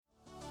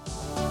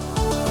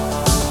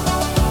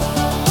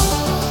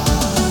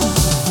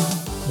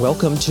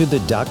Welcome to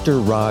the Dr.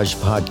 Raj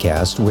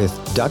podcast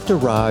with Dr.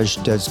 Raj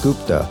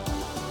Dasgupta,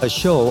 a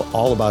show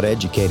all about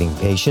educating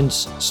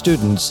patients,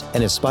 students,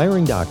 and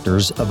aspiring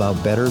doctors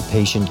about better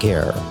patient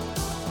care.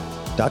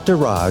 Dr.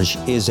 Raj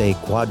is a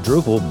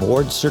quadruple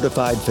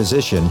board-certified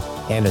physician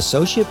and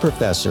associate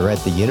professor at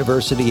the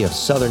University of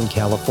Southern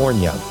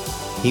California.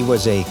 He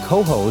was a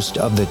co-host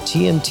of the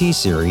TNT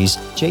series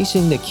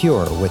Chasing the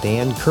Cure with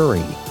Ann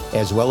Curry,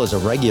 as well as a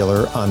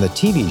regular on the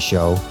TV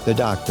show The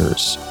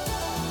Doctors.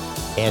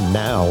 And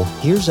now,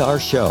 here's our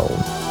show.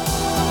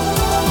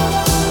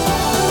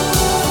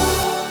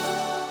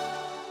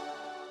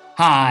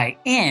 Hi,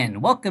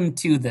 and welcome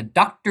to the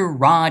Dr.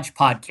 Raj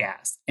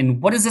podcast.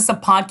 And what is this a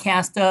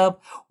podcast of?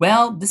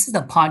 Well, this is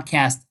a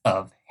podcast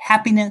of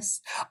happiness,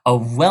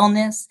 of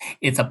wellness.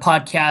 It's a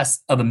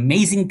podcast of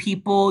amazing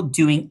people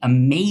doing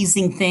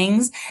amazing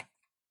things.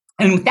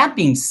 And with that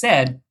being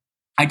said,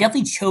 I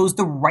definitely chose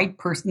the right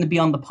person to be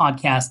on the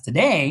podcast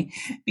today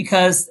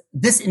because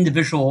this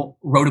individual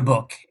wrote a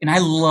book. And I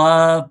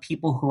love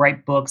people who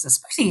write books,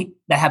 especially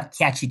that have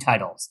catchy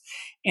titles.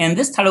 And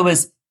this title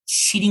is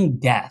Cheating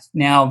Death.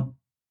 Now,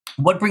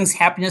 what brings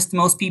happiness to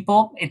most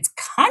people? It's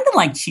kind of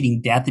like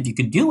cheating death if you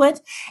could do it.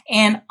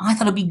 And I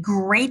thought it'd be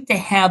great to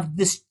have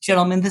this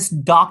gentleman, this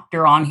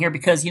doctor on here,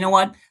 because you know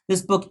what?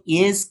 This book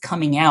is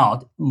coming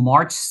out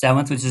March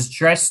 7th, which is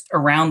just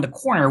around the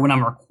corner when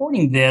I'm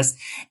recording this.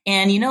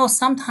 And you know,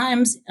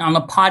 sometimes on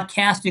a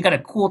podcast, you got a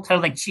cool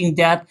title like Cheating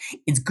Death.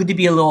 It's good to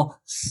be a little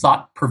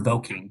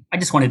thought-provoking. I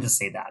just wanted to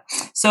say that.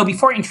 So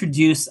before I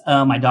introduce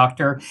my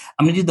doctor,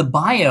 I'm going to do the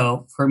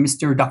bio for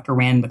Mr. Dr.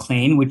 Rand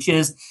McClain, which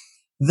is,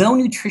 though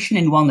nutrition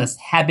and wellness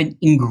have been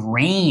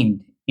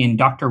ingrained in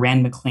Dr.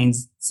 Rand McClain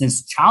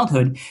since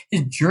childhood,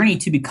 his journey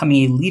to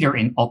becoming a leader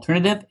in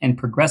alternative and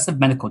progressive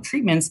medical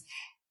treatments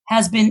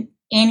has been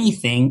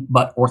anything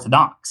but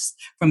orthodox.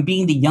 From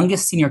being the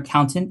youngest senior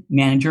accountant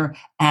manager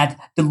at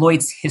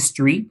Deloitte's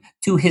history,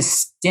 to his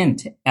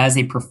stint as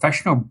a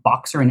professional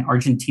boxer in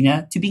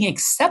Argentina, to being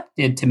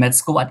accepted to med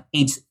school at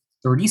age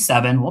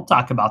 37, we'll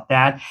talk about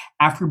that,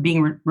 after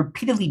being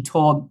repeatedly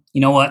told,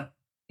 you know what,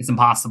 it's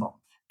impossible.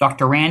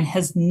 Dr. Rand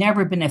has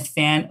never been a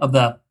fan of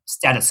the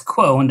status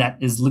quo, and that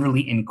is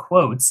literally in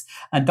quotes.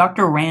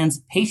 Dr.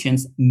 Rand's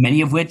patients,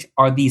 many of which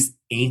are these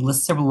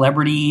A-list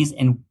celebrities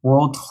and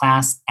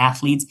world-class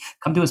athletes,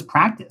 come to his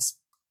practice.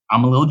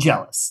 I'm a little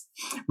jealous.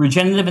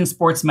 Regenerative and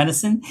sports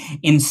medicine,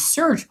 in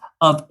search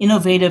of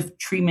innovative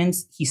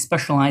treatments he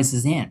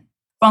specializes in.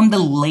 From the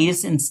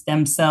latest in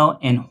stem cell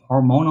and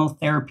hormonal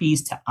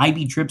therapies to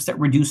IV drips that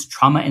reduce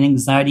trauma and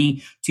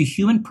anxiety to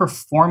human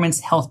performance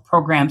health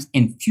programs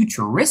and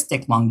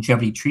futuristic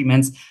longevity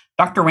treatments,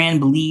 Dr. Rand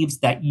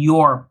believes that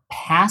your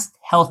past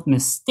health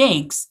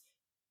mistakes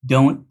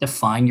don't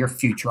define your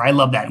future. I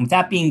love that. And with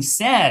that being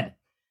said,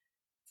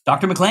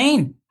 Dr.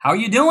 McClain, how are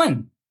you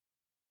doing?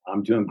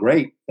 I'm doing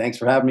great. Thanks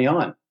for having me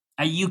on.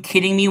 Are you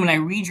kidding me? When I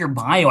read your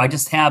bio, I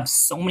just have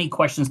so many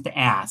questions to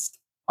ask.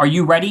 Are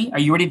you ready? Are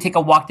you ready to take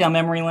a walk down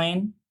memory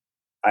lane?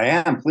 I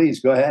am. Please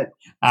go ahead.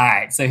 All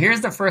right. So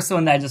here's the first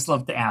one that I just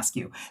love to ask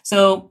you.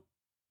 So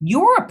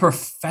you're a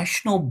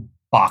professional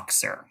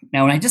boxer.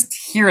 Now, when I just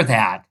hear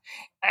that,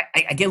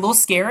 I get a little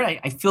scared.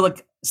 I feel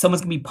like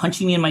someone's going to be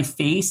punching me in my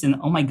face. And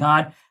oh my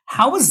God,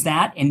 how was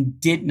that? And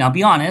now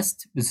be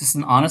honest, this is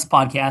an honest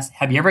podcast.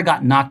 Have you ever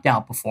got knocked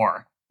out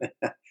before?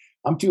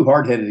 I'm too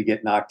hard-headed to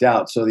get knocked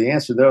out. So the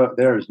answer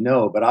there is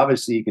no. But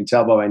obviously, you can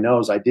tell by my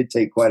nose, I did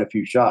take quite a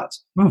few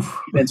shots.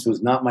 Defense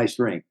was not my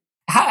strength.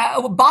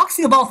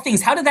 Boxing of all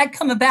things, how did that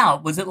come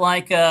about? Was it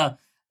like a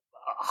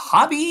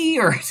hobby,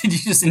 or did you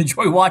just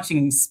enjoy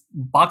watching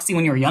boxing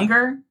when you were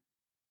younger?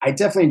 I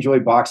definitely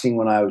enjoyed boxing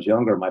when I was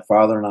younger. My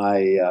father and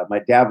I, my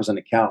dad was an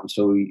accountant,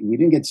 so we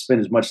didn't get to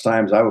spend as much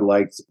time as I would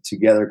like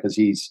together because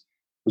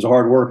was a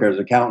hard worker. As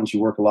accountants, you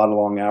work a lot of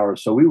long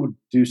hours. So we would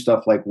do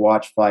stuff like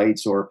watch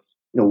fights or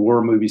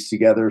war movies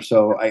together.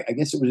 So I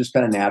guess it was just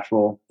kind of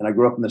natural. And I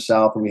grew up in the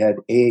South, and we had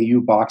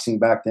AAU boxing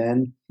back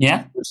then.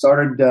 Yeah. It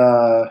started,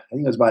 I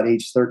think it was about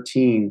age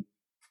 13.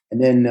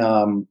 And then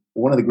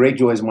one of the great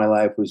joys of my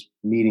life was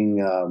meeting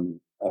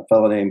a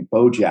fellow named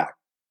Bojack,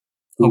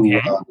 who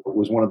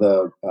was one of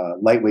the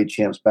lightweight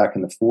champs back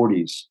in the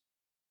 40s.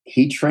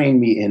 He trained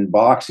me in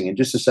boxing. And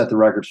just to set the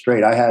record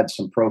straight, I had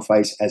some pro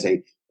fights as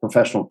a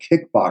professional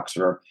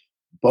kickboxer.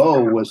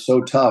 Bo was so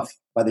tough.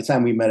 By the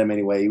time we met him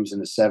anyway, he was in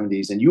his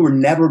 70s, and you were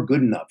never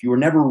good enough. You were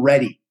never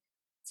ready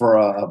for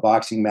a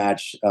boxing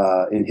match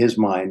in his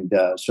mind.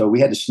 So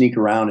we had to sneak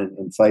around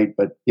and fight.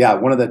 But yeah,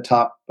 one of the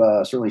top,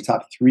 certainly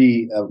top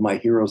three of my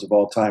heroes of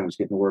all time was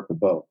getting to work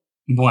with Bo.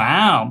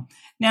 Wow.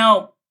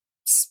 Now,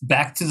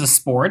 back to the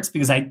sports,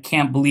 because I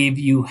can't believe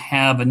you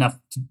have enough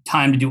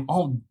time to do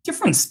all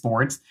different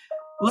sports.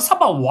 Let's talk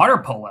about water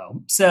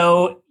polo.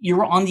 So you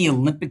were on the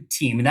Olympic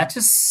team, and that's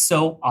just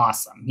so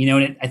awesome.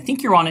 And I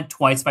think you're on it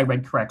twice, if I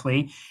read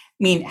correctly. I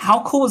mean,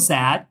 how cool is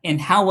that? And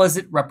how was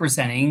it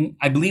representing,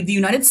 I believe, the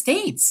United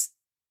States?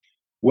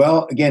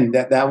 Well, again,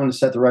 that one to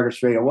set the record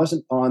straight. I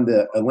wasn't on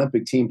the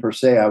Olympic team per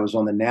se. I was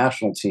on the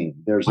national team.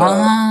 There's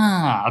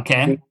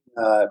okay.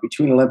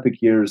 between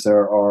Olympic years,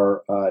 there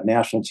are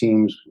national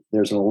teams.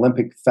 There's an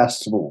Olympic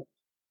festival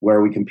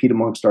where we compete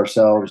amongst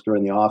ourselves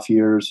during the off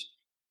years.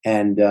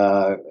 And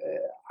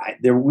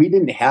we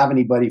didn't have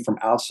anybody from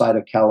outside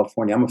of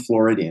California. I'm a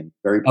Floridian,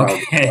 very proud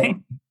Okay.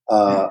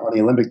 on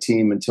the Olympic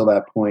team until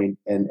that point.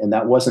 And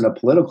that wasn't a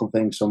political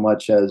thing so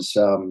much as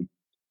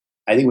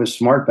I think it was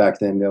smart back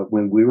then.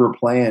 When we were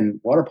playing,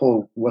 water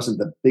polo wasn't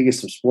the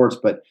biggest of sports,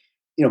 but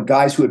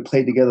guys who had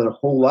played together their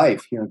whole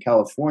life here in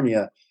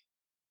California,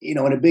 in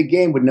a big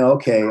game would know,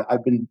 okay,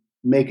 I've been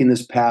making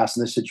this pass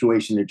in this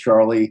situation to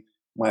Charlie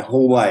my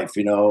whole life,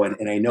 and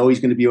I know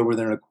he's going to be over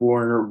there in a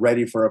corner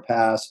ready for a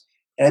pass.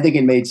 And I think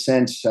it made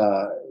sense.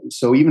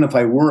 So even if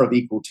I were of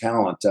equal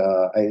talent,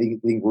 I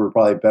think we're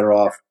probably better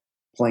off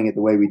playing it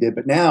the way we did.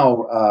 But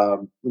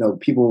now,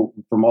 people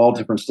from all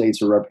different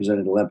states are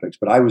represented in Olympics.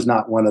 But I was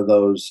not one of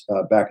those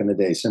back in the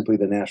day, simply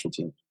the national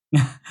team.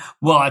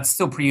 Well, it's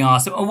still pretty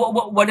awesome.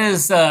 What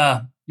is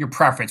your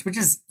preference? Which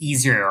is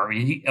easier? Are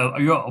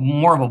you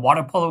more of a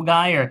water polo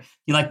guy, or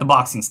you like the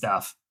boxing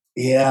stuff?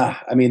 Yeah,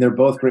 I mean, they're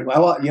both great.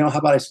 Well, how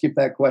about I skip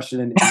that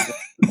question and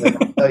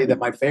I'll tell you that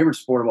my favorite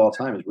sport of all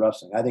time is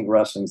wrestling. I think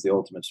wrestling is the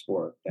ultimate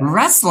sport. Yeah.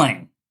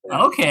 Wrestling.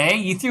 Okay,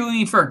 you threw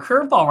me for a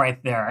curveball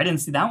right there. I didn't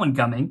see that one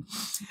coming.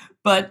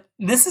 But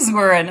this is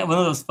where one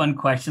of those fun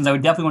questions. I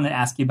would definitely want to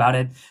ask you about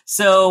it.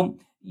 So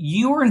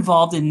you were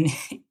involved in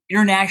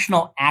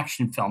international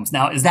action films.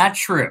 Now, is that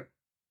true?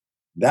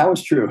 That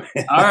was true.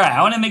 All right,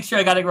 I want to make sure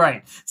I got it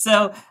right.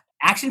 So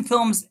action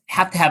films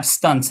have to have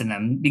stunts in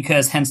them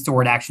because hence the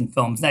word action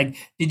films. Like,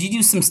 did you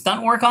do some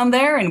stunt work on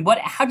there? And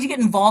how'd you get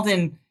involved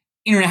in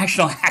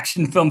international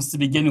action films to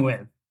begin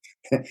with?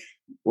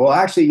 Well,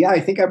 actually, yeah,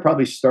 I think I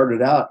probably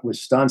started out with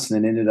stunts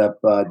and then ended up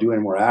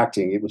doing more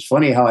acting. It was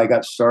funny how I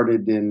got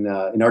started in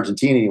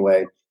Argentina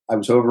anyway. I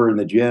was over in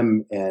the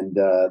gym and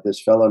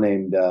this fellow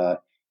named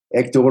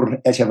Hector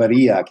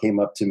Echeverria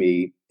came up to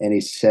me and he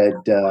said,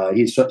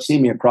 he'd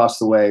seen me across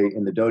the way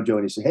in the dojo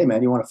and he said, "Hey,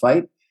 man, you want to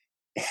fight?"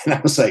 And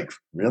I was like,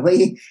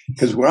 really?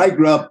 Because where I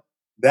grew up,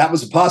 that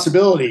was a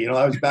possibility.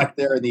 I was back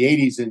there in the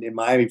 80s in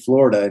Miami,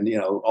 Florida, and,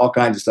 all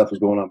kinds of stuff was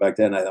going on back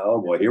then. I thought, oh,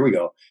 boy, here we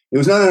go. It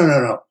was,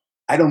 no.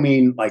 I don't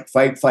mean like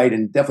fight,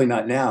 and definitely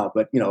not now.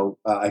 But,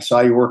 I saw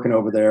you working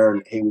over there,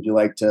 and, hey, would you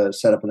like to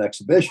set up an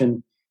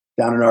exhibition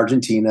down in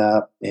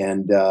Argentina?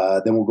 And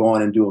then we'll go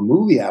on and do a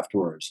movie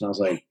afterwards. And I was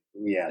like,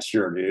 yeah,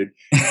 sure, dude.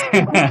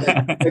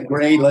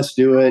 Great, let's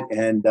do it.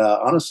 And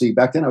honestly,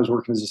 back then I was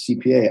working as a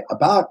CPA.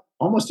 About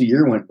almost a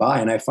year went by,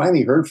 and I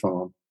finally heard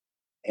from him,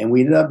 and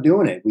we ended up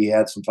doing it. We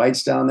had some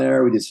fights down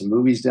there. We did some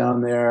movies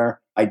down there.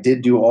 I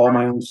did do all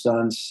my own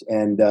stunts,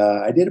 and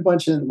I did a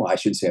bunch of. Well, I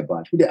shouldn't say a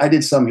bunch. I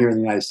did some here in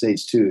the United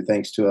States too,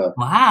 thanks to a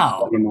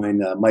buddy of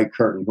mine, Mike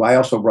Curtin, who I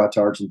also brought to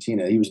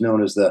Argentina. He was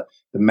known as the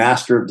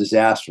master of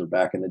disaster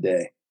back in the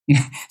day.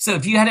 So,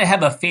 if you had to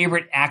have a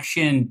favorite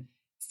action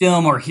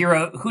film or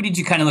hero, who did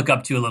you kind of look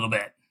up to a little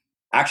bit?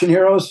 Action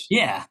heroes?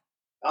 Yeah.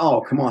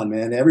 Oh, come on,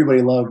 man.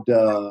 Everybody loved,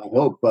 I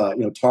hope,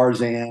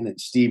 Tarzan and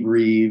Steve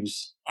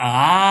Reeves.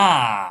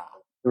 Ah.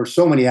 There were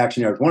so many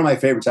action heroes. One of my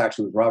favorites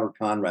actually was Robert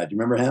Conrad. Do you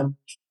remember him?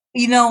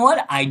 You know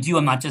what? I do.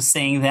 I'm not just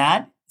saying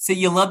that. So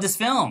you loved his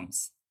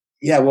films.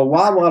 Yeah, well,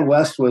 Wild Wild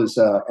West was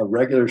a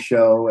regular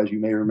show, as you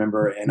may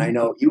remember. And I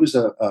know he was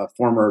a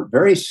former,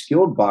 very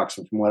skilled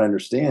boxer, from what I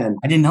understand.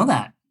 I didn't know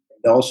that.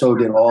 He also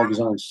did all of his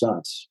own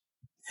stunts.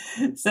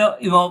 So,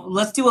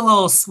 let's do a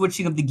little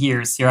switching of the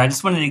gears here. I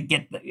just wanted to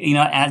get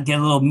a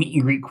little meet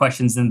and greet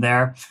questions in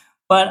there.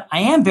 But I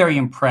am very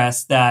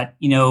impressed that,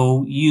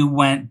 you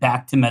went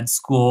back to med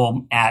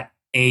school at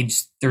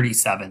age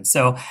 37.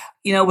 So,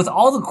 with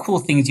all the cool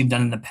things you've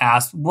done in the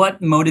past, what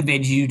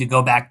motivated you to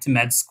go back to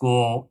med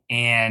school?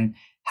 And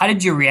how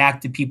did you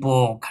react to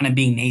people kind of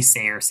being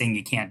naysayers saying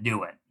you can't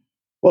do it?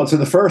 Well, to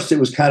the first, it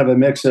was kind of a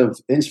mix of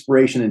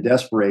inspiration and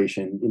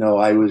desperation.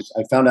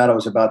 I found out I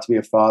was about to be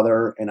a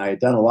father, and I had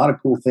done a lot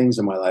of cool things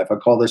in my life. I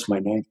call this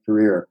my 9th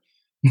career.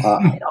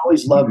 I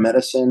always loved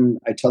medicine.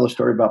 I tell a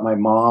story about my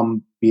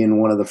mom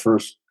being one of the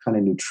first kind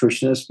of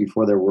nutritionists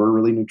before there were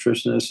really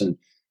nutritionists, and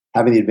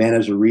having the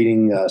advantage of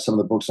reading some of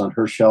the books on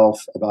her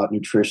shelf about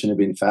nutrition and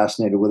being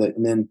fascinated with it.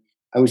 And then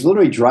I was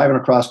literally driving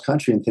across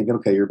country and thinking,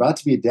 okay, you're about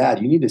to be a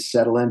dad. You need to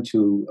settle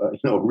into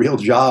a real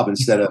job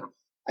instead of.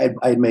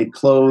 I had made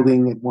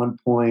clothing at one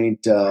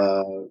point.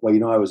 I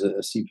was a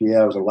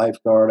CPA. I was a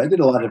lifeguard. I did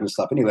a lot of different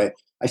stuff. Anyway,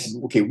 I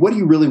said, okay, what do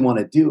you really want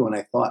to do? And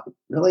I thought,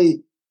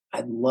 really,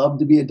 I'd love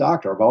to be a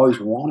doctor. I've always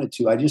wanted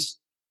to. I just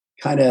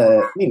kind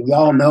of, we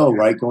all know,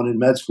 right, going into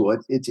med school,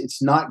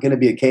 it's not going to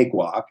be a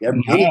cakewalk.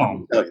 Everybody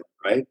can tell you,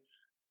 right?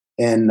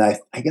 And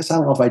I guess I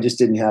don't know if I just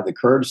didn't have the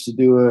courage to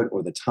do it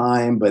or the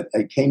time, but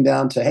it came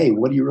down to, hey,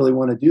 what do you really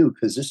want to do?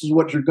 Because this is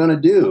what you're going to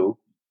do.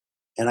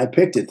 And I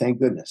picked it, thank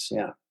goodness.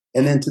 Yeah.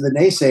 And then to the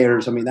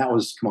naysayers, that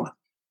was, come on.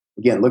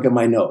 Again, look at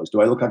my nose.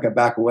 Do I look like I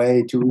back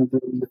away too?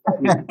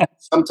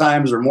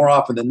 Sometimes, or more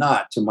often than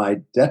not, to my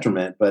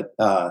detriment. But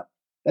that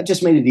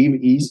just made it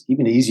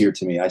even easier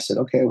to me. I said,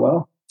 okay,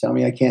 well, tell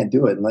me I can't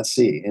do it, and let's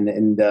see. And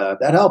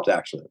that helped,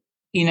 actually.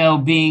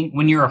 Being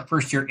when you're a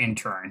first year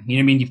intern,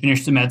 you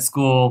finished the med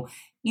school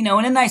in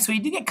a nice way,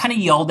 you do get kind of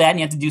yelled at and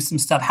you have to do some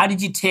stuff. How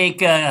did you take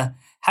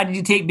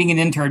being an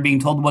intern, being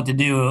told what to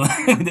do?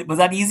 Was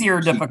that easy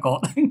or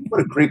difficult?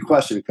 What a great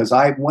question, because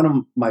my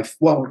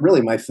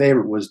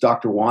favorite was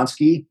Dr.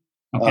 Wansky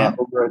Okay.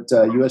 over at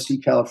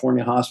USC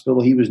California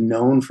Hospital. He was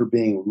known for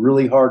being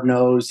really hard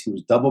nosed. He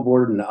was double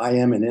boarded in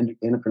IM and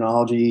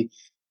endocrinology,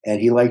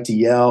 and he liked to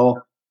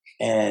yell.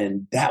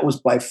 And that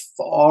was by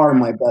far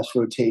my best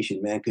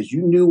rotation, man, because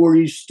you knew where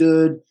you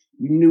stood,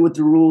 you knew what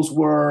the rules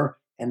were,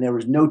 and there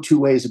was no two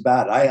ways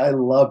about it. I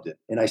loved it,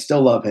 and I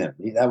still love him.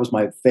 That was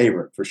my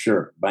favorite for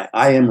sure. My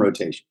IM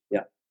rotation,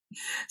 yeah.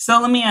 So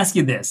let me ask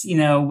you this,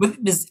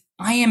 with this,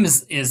 IM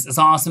is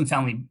awesome.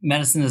 Family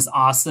medicine is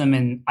awesome.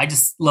 And I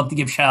just love to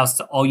give shout outs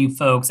to all you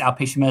folks.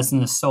 Outpatient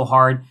medicine is so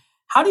hard.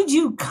 How did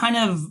you kind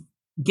of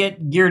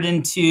get geared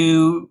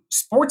into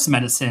sports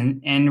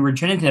medicine and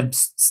regenerative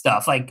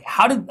stuff? Like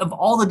of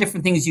all the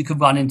different things you could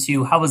run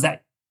into, how was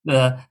that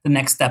the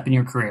next step in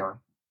your career?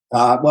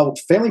 Well,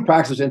 family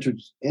practice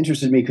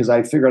interested me because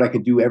I figured I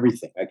could do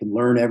everything. I could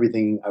learn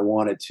everything I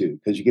wanted to,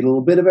 because you get a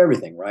little bit of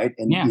everything, right?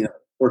 And Yeah. of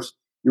course,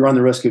 you run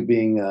the risk of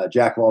being a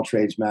jack of all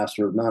trades,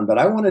 master of none. But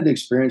I wanted to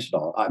experience it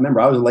all. I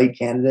remember I was a late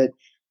candidate,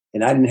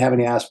 and I didn't have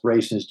any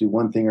aspirations to do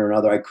one thing or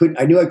another.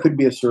 I knew I couldn't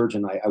be a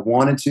surgeon. I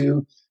wanted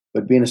to,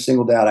 but being a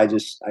single dad, I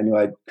knew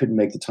I couldn't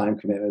make the time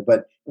commitment.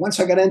 But once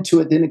I got into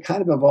it, then it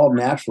kind of evolved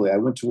naturally. I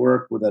went to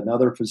work with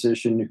another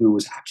physician who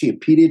was actually a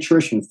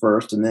pediatrician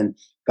first, and then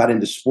got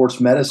into sports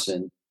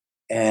medicine.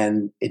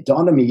 And it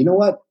dawned on me, you know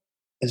what?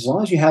 As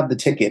long as you have the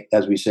ticket,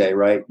 as we say,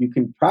 right, you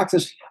can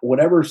practice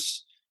whatever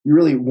you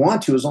really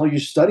want to, as long as you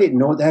study it and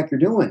know what the heck you're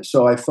doing.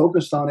 So I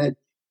focused on it.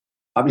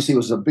 Obviously, it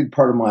was a big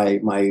part of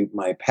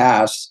my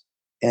past.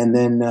 And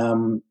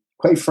then,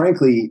 quite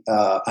frankly,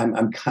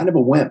 I'm kind of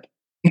a wimp.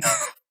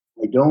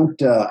 I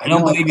don't. I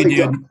don't believe you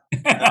do.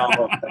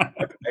 No,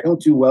 I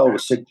don't do well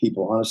with sick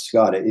people. Honest to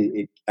God,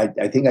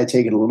 I think I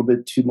take it a little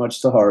bit too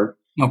much to heart.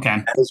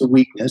 Okay. It's a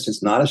weakness.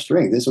 It's not a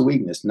strength. It's a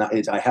weakness.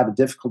 I have a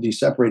difficulty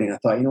separating. I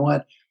thought, you know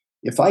what?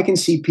 If I can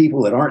see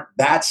people that aren't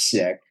that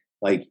sick,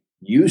 like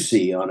you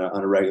see on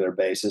a regular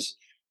basis,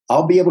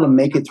 I'll be able to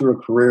make it through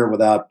a career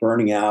without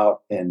burning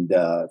out and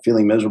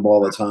feeling miserable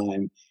all the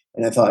time.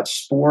 And I thought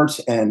sports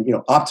and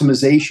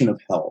optimization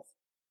of health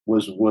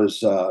was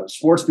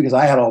sports, because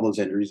I had all those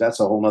injuries.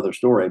 That's a whole other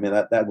story. I mean,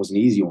 that was an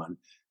easy one.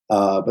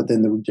 But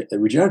then the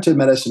regenerative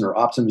medicine or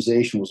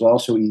optimization was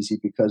also easy,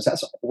 because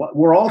that's what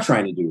we're all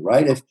trying to do,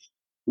 right? If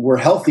we're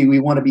healthy, we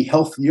want to be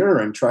healthier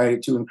and try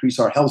to increase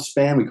our health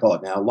span, we call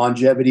it now,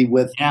 longevity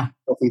with Yeah.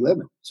 healthy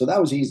living. So that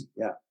was easy.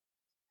 Yeah.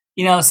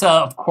 So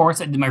of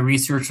course I did my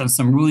research on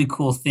some really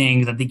cool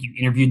things I think you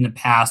interviewed in the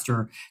past,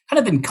 or kind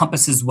of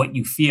encompasses what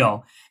you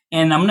feel.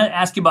 And I'm going to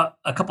ask you about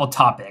a couple of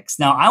topics.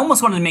 Now, I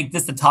almost wanted to make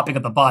this the topic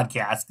of the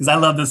podcast because I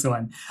love this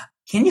one.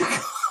 Can you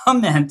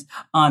comment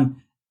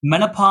on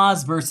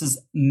menopause versus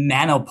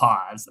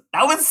menopause?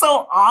 That was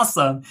so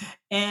awesome.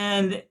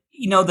 And,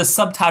 the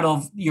subtitle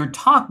of your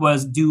talk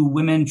was, do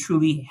women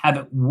truly have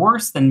it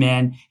worse than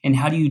men? And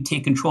how do you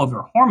take control of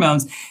your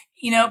hormones?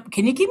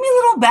 Can you give me a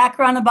little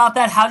background about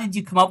that? How did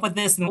you come up with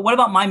this? And what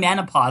about my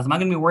menopause? Am I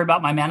going to be worried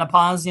about my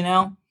menopause,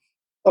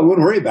 I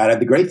wouldn't worry about it.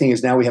 The great thing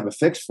is now we have a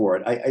fix for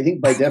it. I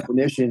think by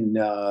definition,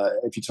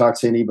 if you talk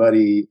to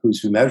anybody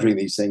who's measuring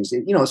these things,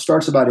 it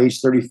starts about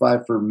age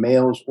 35 for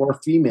males or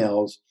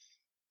females.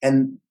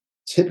 And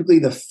typically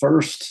the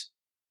first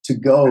to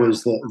go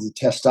is the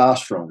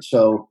testosterone.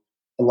 So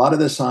a lot of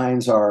the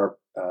signs are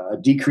a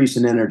decrease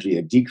in energy,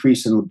 a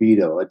decrease in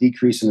libido, a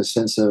decrease in a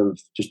sense of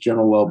just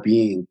general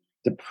well-being,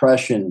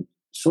 depression,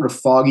 sort of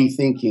foggy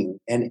thinking.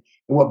 And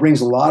what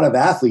brings a lot of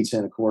athletes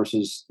in, of course,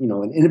 is,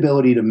 an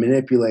inability to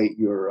manipulate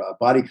your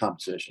body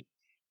composition.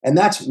 And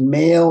that's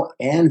male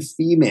and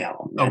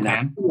female. Okay. And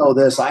now,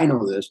 I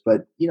know this,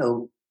 but,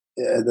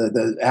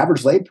 the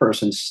average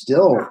layperson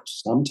still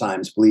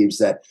sometimes believes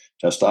that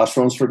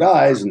testosterone's for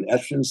guys and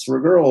estrogen's for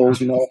girls,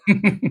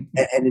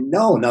 and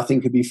no, nothing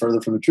could be further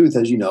from the truth,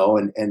 as you know,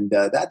 and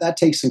that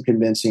takes some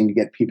convincing to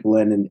get people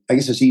in. And I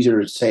guess it's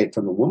easier to say it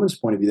from the woman's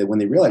point of view, that when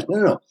they realize,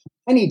 no,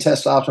 I need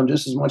testosterone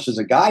just as much as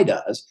a guy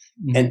does,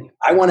 and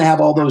I want to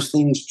have all those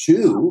things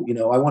too.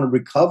 I want to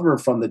recover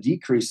from the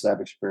decrease that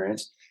I've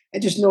experienced,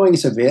 and just knowing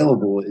it's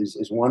available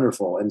is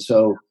wonderful. And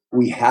so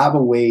we have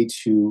a way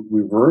to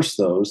reverse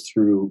those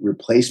through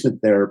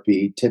replacement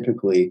therapy,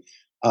 typically.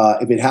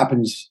 If it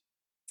happens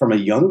from a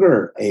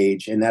younger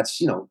age, and that's,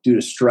 due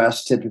to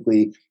stress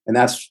typically, and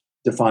that's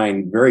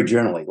defined very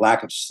generally,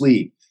 lack of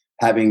sleep,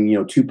 having,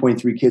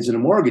 2.3 kids and a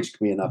mortgage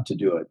can be enough to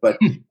do it. But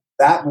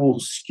that will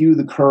skew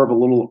the curve a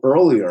little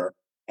earlier.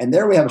 And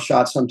there we have a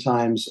shot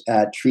sometimes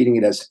at treating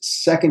it as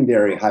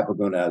secondary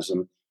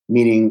hypogonadism,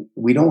 meaning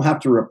we don't have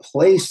to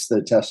replace the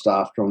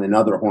testosterone and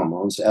other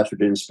hormones,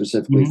 estrogen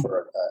specifically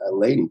for a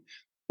lady,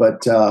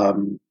 but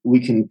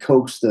we can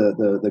coax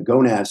the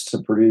gonads to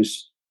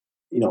produce,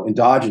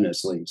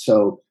 endogenously.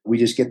 So we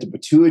just get the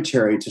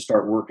pituitary to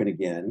start working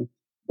again,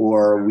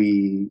 or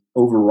we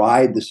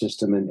override the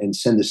system and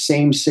send the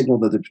same signal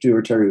that the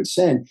pituitary would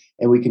send,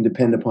 and we can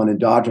depend upon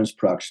endogenous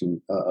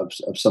production of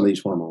some of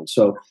these hormones.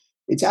 So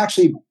it's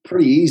actually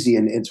pretty easy,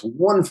 and it's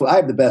wonderful. I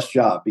have the best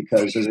job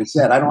because, as I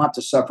said, I don't have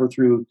to suffer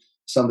through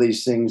some of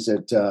these things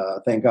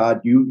that, thank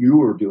God,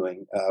 you are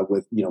doing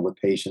with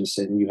patients,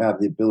 and you have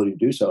the ability to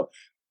do so.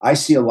 I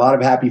see a lot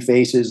of happy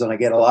faces, and I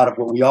get a lot of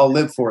what we all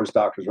live for as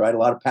doctors, right? A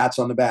lot of pats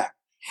on the back.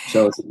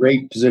 So it's a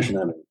great position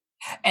I'm in.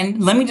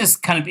 And let me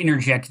just kind of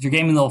interject because you're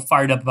getting me a little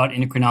fired up about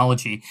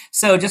endocrinology.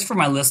 So, just for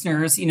my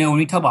listeners, when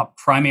we talk about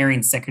primary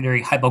and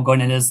secondary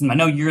hypogonadism, I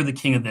know you're the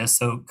king of this,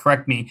 so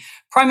correct me.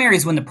 Primary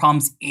is when the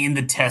problem's in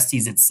the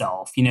testes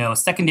itself.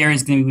 Secondary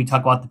is going to be, we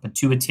talk about the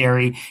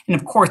pituitary. And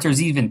of course,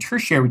 there's even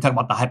tertiary, we talk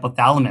about the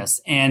hypothalamus.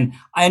 And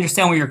I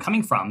understand where you're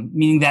coming from,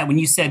 meaning that when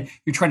you said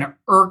you're trying to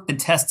irk the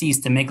testes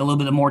to make a little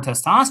bit more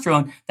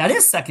testosterone, that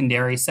is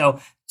secondary.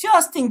 So,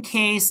 just in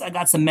case I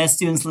got some med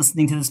students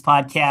listening to this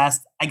podcast,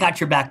 I got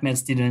your back, med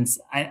students.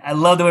 I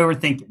love the way we're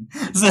thinking.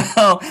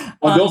 So,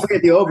 well, don't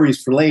forget the ovaries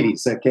for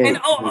ladies. Okay. And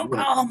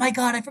oh my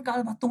God, I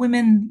forgot about the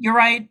women. You're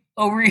right.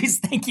 Ovaries.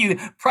 Thank you.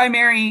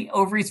 Primary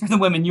ovaries for the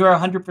women. You are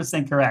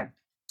 100% correct.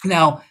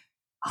 Now,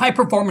 high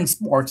performance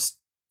sports.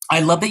 I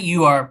love that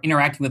you are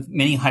interacting with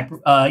many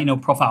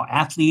profile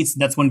athletes.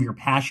 That's one of your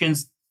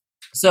passions.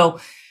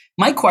 So,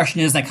 my question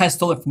is, and I kind of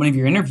stole it from one of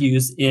your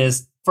interviews,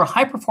 is for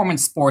high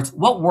performance sports,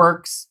 what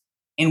works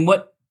and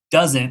what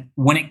doesn't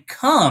when it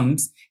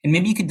comes, and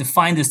maybe you could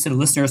define this to the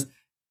listeners,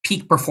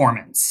 peak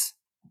performance?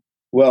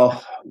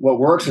 Well, what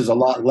works is a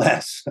lot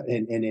less.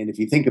 And if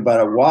you think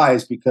about it, why?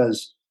 Is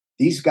because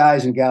these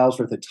guys and gals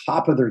are at the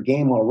top of their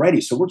game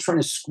already. So we're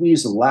trying to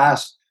squeeze the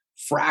last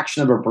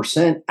fraction of a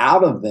percent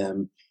out of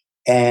them.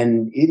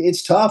 And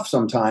it's tough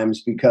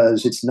sometimes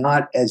because it's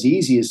not as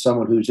easy as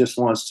someone who just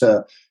wants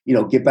to,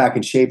 get back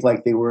in shape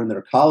like they were in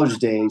their college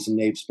days, and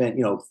they've spent,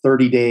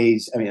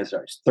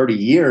 30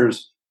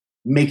 years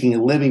making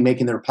a living,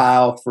 making their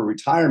pile for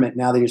retirement.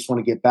 Now they just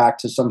want to get back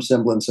to some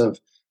semblance of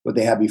what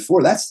they had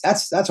before.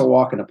 That's a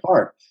walk in the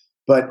park.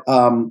 But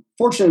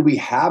fortunately, we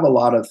have a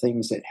lot of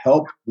things that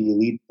help the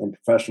elite and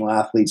professional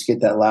athletes get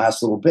that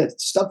last little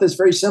bit. Stuff that's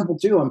very simple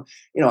to them.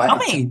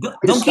 Don't keep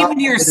it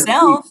to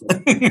yourself.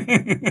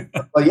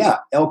 But yeah,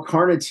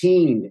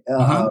 L-carnitine,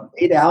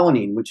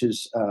 beta-alanine, which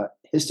is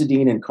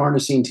histidine and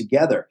carnosine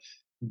together.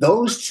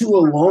 Those two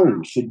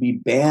alone should be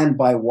banned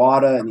by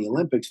WADA and the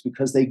Olympics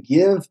because they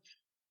give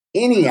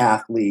any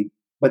athlete,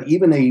 but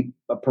even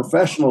a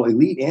professional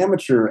elite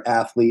amateur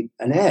athlete,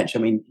 an edge. I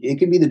mean, it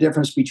can be the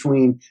difference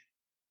between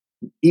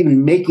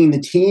even making the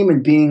team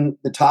and being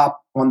the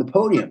top on the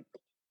podium.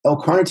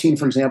 L-carnitine,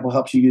 for example,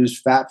 helps you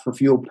use fat for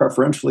fuel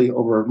preferentially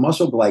over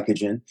muscle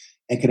glycogen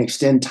and can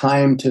extend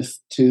time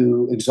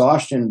to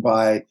exhaustion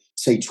by,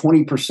 say,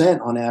 20%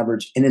 on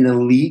average in an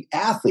elite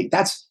athlete.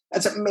 That's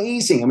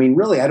amazing. I mean,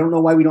 really, I don't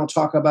know why we don't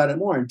talk about it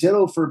more. And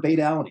ditto for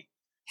beta-alanine.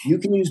 You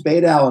can use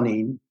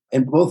beta-alanine,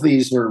 and both of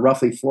these are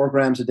roughly 4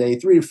 grams a day,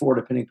 3 to 4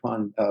 depending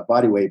upon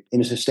body weight.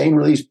 In a sustained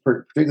release,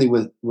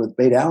 particularly with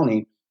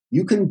beta-alanine,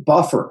 you can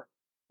buffer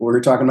what we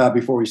were talking about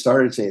before we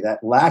started today,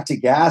 that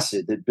lactic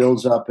acid that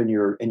builds up in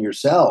your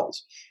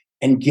cells,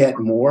 and get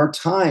more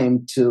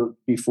time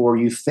before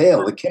you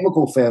fail, the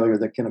chemical failure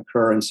that can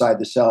occur inside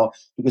the cell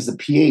because the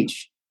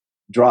pH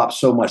drops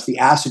so much, the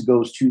acid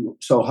goes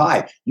so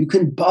high. You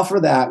can buffer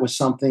that with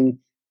something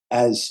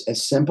as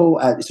simple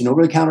as it's an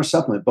over-the-counter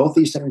supplement. Both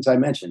these things I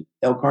mentioned,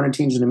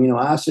 L-carnitine is an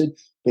amino acid,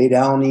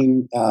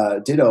 beta-alanine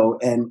ditto,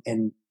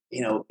 and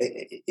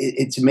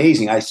it's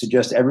amazing. I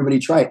suggest everybody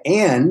try it.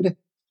 And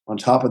on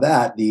top of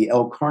that, the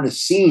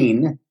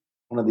L-carnosine,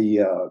 one of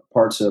the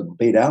parts of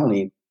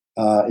beta-alanine,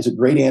 is a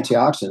great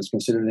antioxidant. It's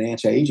considered an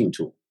anti-aging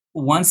tool.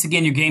 Once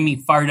again, you're getting me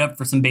fired up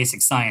for some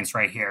basic science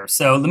right here.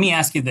 So let me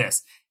ask you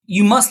this.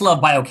 You must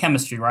love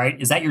biochemistry,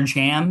 right? Is that your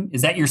jam?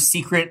 Is that your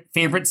secret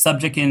favorite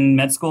subject in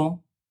med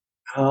school?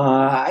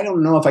 I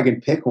don't know if I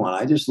can pick one.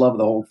 I just love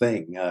the whole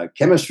thing.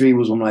 Chemistry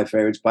was one of my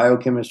favorites.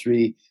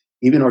 Biochemistry,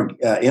 even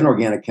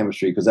inorganic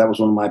chemistry, because that was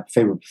one of my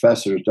favorite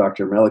professors,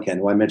 Dr. Melican,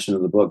 who I mentioned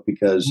in the book,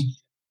 because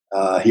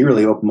he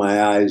really opened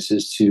my eyes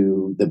as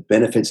to the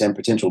benefits and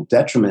potential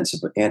detriments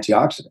of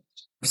antioxidants.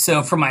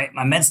 So for my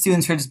med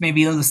students who are just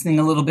maybe listening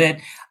a little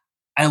bit,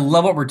 I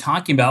love what we're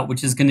talking about,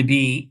 which is going to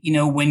be,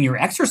 when you're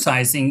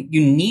exercising,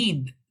 you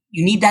need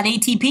that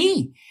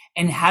ATP.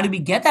 And how do we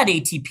get that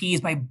ATP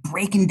is by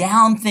breaking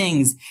down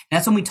things. And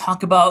that's when we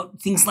talk about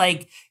things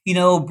like,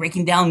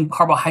 breaking down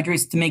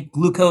carbohydrates to make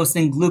glucose,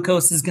 and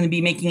glucose is going to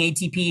be making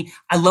ATP.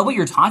 I love what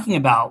you're talking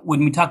about when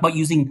we talk about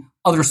using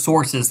other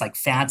sources like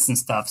fats and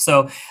stuff.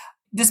 So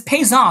this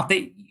pays off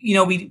that,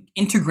 we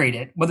integrate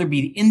it, whether it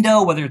be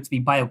endo, whether it's be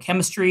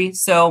biochemistry.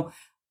 So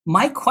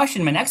my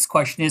next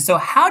question is, so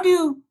how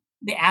do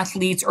the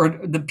athletes or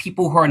the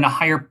people who are in the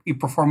higher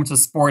performance of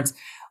sports,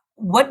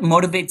 what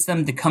motivates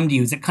them to come to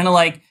you? Is it kind of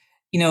like,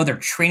 their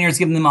trainers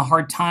giving them a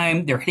hard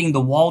time, they're hitting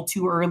the wall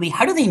too early?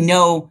 How do they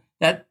know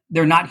that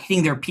they're not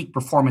hitting their peak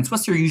performance?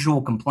 What's their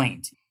usual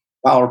complaint?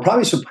 Well, it'll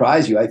probably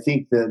surprise you. I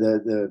think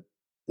the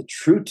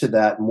truth to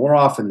that more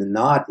often than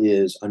not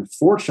is,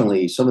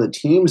 unfortunately, some of the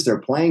teams they're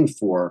playing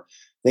for,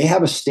 they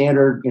have a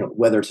standard,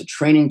 whether it's a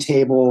training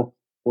table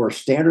or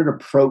standard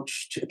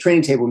approach to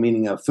training table,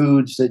 meaning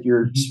foods that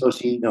you're supposed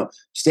to eat,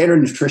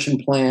 standard nutrition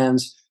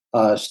plans,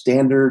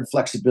 standard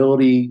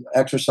flexibility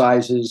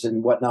exercises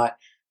and whatnot.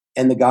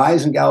 And the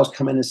guys and gals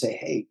come in and say,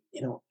 hey,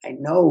 I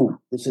know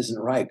this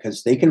isn't right,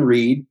 because they can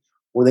read,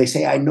 or they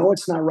say, I know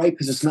it's not right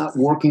because it's not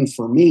working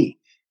for me.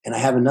 And I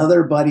have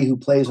another buddy who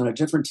plays on a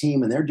different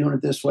team and they're doing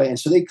it this way. And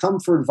so they come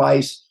for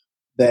advice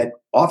that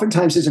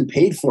oftentimes isn't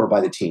paid for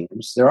by the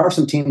teams. There are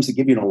some teams that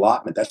give you an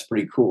allotment. That's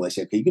pretty cool. They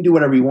say, okay, you can do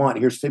whatever you want.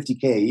 Here's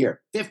 $50K a year.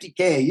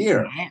 $50K a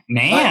year.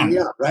 Man.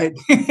 Yeah, right.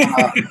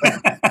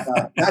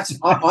 That's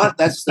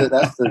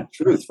the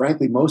truth.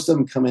 Frankly, most of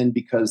them come in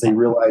because they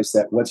realize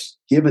that what's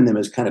given them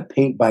is kind of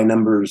paint by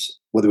numbers,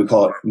 whether we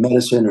call it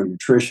medicine or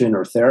nutrition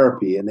or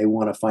therapy, and they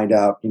want to find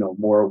out,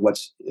 more of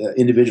what's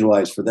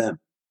individualized for them.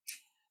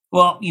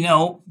 Well,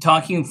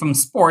 talking from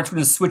sports, we're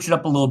going to switch it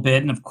up a little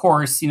bit. And of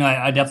course,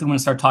 I definitely want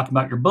to start talking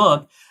about your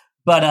book,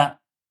 but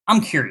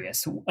I'm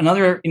curious.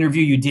 Another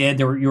interview you did,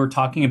 you were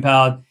talking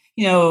about,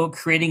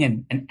 creating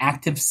an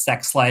active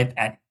sex life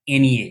at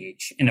any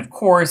age. And of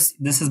course,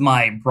 this is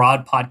my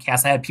broad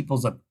podcast. I have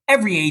people of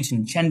every age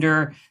and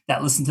gender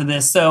that listen to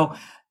this. So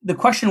the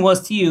question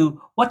was to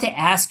you, what to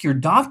ask your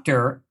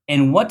doctor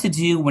and what to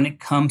do when it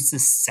comes to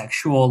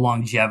sexual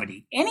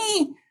longevity.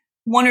 Any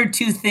one or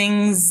two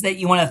things that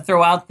you want to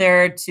throw out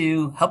there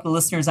to help the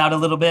listeners out a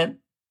little bit?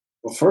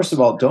 Well, first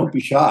of all, don't be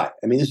shy.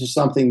 I mean, this is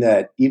something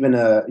that even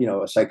a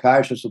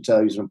psychiatrist will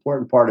tell you is an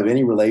important part of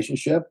any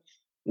relationship.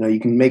 You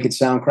can make it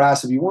sound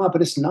crass if you want,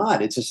 but it's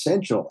not. It's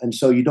essential. And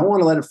so you don't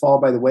want to let it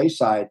fall by the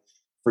wayside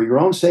for your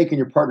own sake and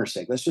your partner's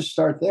sake. Let's just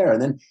start there.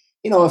 And then,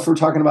 if we're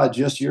talking about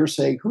just your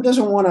sake, who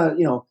doesn't want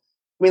to,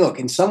 look,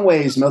 in some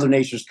ways, Mother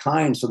Nature's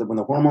kind, so that when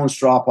the hormones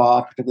drop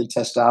off, particularly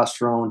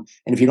testosterone,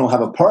 and if you don't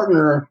have a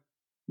partner,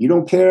 you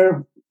don't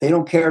care, they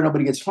don't care,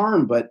 nobody gets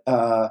harmed. But,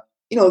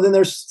 then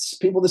there's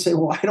people that say,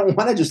 well, I don't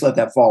want to just let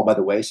that fall by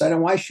the wayside.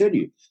 And why should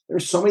you?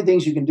 There's so many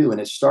things you can do.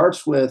 And it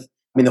starts with,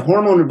 the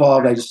hormone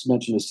involved, I just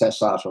mentioned, is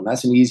testosterone.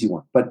 That's an easy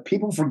one. But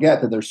people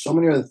forget that there's so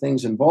many other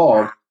things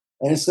involved.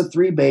 And it's the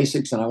three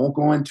basics. And I won't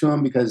go into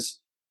them because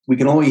we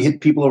can only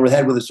hit people over the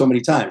head with it so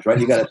many times, right?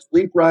 You got to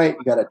sleep right,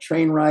 you got to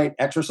train right,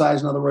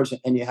 exercise, in other words,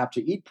 and you have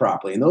to eat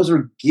properly. And those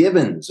are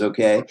givens,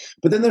 okay?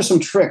 But then there's some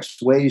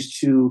tricks, ways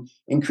to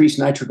increase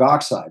nitric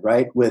oxide,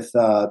 right? With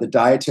the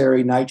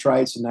dietary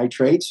nitrites and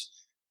nitrates,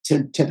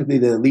 typically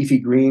the leafy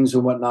greens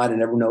and whatnot,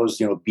 and everyone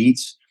knows,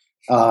 beets.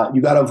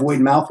 You got to avoid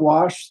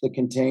mouthwash that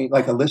contain,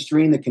 like a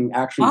Listerine, that can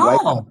actually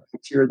wipe out the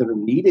bacteria that are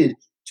needed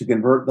to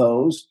convert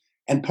those.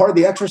 And part of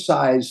the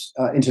exercise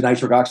into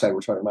nitric oxide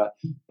we're talking about,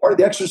 part of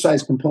the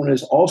exercise component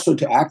is also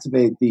to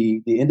activate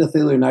the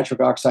endothelial nitric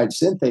oxide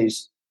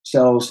synthase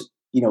cells,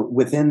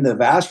 within the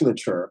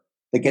vasculature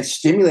that gets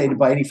stimulated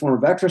by any form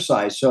of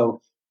exercise.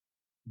 So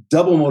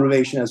double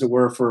motivation, as it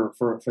were,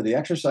 for the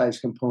exercise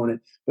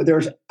component. But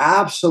there's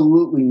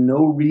absolutely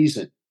no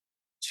reason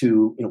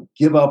to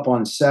give up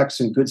on sex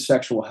and good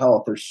sexual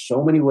health. There's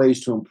so many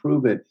ways to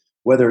improve it,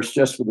 whether it's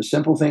just with the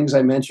simple things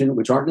I mentioned,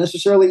 which aren't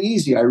necessarily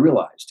easy. I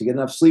realize to get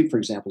enough sleep, for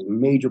example, is a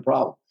major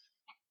problem.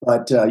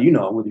 But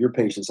with your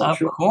patients, I'm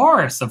sure. Of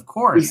course.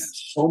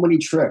 So many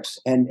tricks.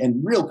 And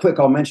real quick,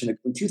 I'll mention it.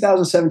 In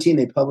 2017,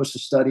 they published a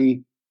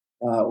study,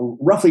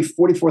 roughly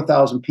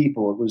 44,000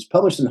 people. It was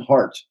published in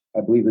Heart,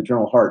 I believe, the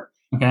journal Heart.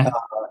 Okay.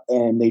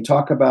 And they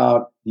talk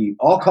about the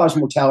all-cause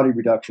mortality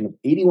reduction of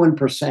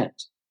 81%.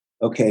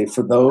 Okay,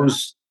 for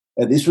those,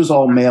 this was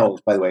all males,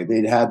 by the way.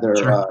 They'd had their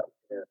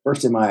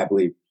first MI, I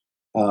believe,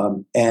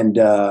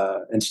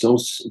 and still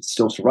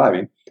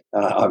surviving,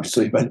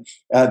 obviously. But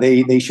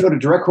they showed a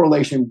direct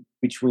correlation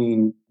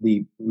between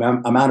the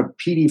amount of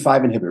PD-5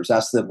 inhibitors.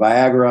 That's the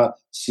Viagra,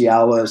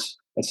 Cialis,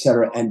 et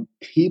cetera. And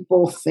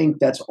people think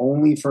that's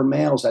only for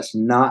males. That's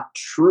not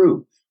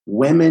true.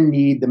 Women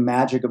need the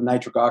magic of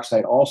nitric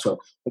oxide also.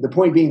 But the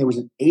point being, there was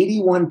an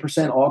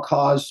 81%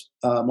 all-cause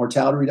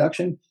mortality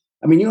reduction.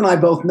 I mean, you and I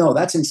both know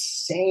that's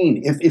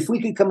insane. If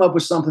we could come up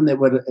with something that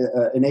would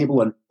enable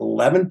an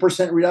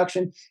 11%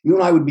 reduction, you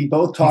and I would be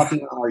both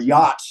talking on our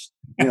yachts.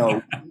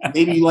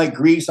 Maybe you like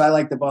Greece, I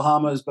like the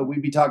Bahamas, but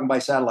we'd be talking by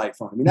satellite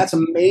phone. I mean, that's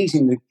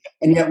amazing.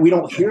 And yet we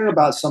don't hear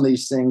about some of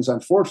these things,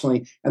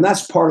 unfortunately. And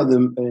that's part of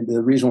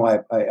the reason why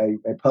I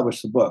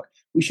published the book.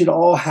 We should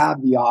all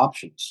have the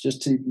options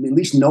just to at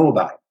least know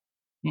about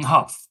it. Oh,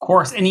 of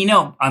course. And,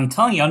 I'm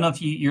telling you, I don't know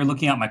if you're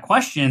looking at my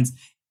questions.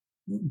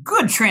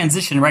 Good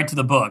transition right to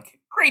the book.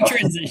 Great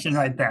transition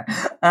right there.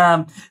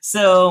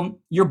 So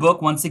your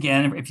book, once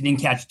again, if you didn't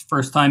catch it the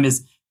first time,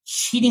 is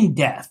Cheating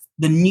Death,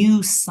 the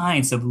New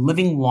Science of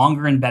Living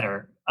Longer and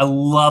Better. I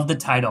love the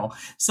title.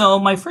 So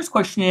my first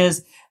question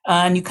is,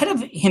 and you kind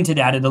of hinted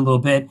at it a little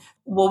bit,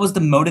 what was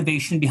the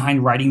motivation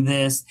behind writing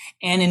this?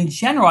 And in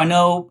general, I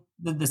know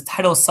that this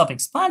title is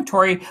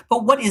self-explanatory,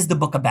 but what is the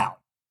book about?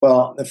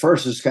 Well, the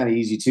first is kind of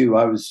easy too.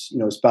 I was,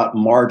 it's about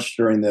March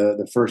during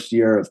the first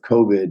year of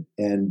COVID.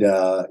 And,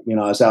 I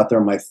was out there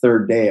on my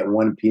third day at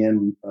 1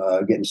 p.m.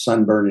 Getting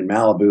sunburned in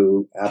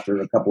Malibu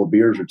after a couple of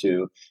beers or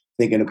two,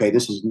 thinking, okay,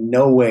 this is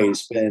no way to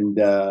spend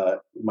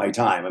my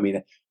time. I mean,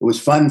 it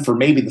was fun for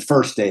maybe the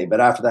first day,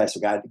 but after that, I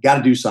said, got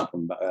to do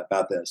something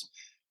about this.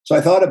 So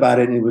I thought about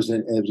it, and it was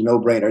a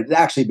no-brainer. It had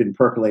actually been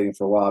percolating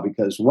for a while,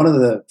 because one of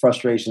the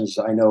frustrations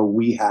I know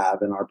we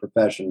have in our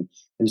profession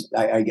is,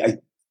 I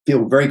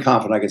feel very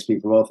confident I can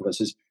speak for both of us,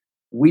 is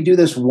we do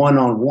this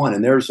one-on-one,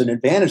 and there's an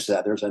advantage to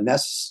that. There's a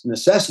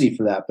necessity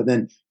for that. But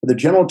then for the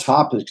general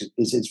topics,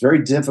 it's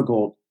very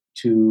difficult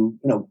to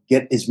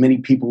get as many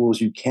people as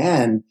you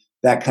can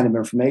that kind of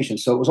information.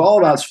 So it was all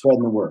about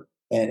spreading the word.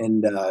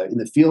 And in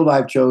the field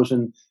I've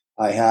chosen,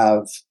 I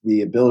have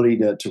the ability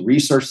to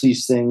research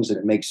these things, and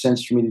it makes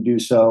sense for me to do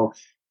so,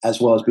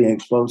 as well as being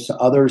exposed to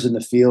others in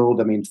the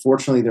field. I mean,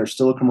 fortunately, there's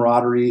still a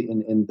camaraderie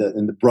in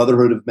the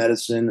brotherhood of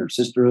medicine, or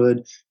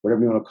sisterhood,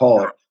 whatever you want to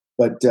call it.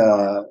 But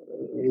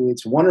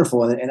it's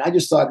wonderful. And I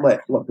just thought,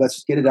 look,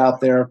 let's get it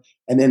out there.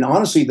 And then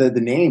honestly, the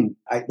name,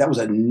 that was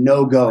a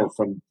no-go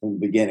from the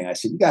beginning. I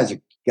said, you guys have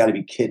got to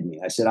be kidding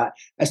me. I said,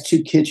 that's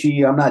too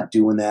kitschy. I'm not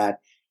doing that.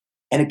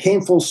 And it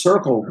came full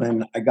circle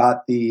when I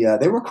got they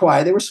were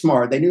quiet, they were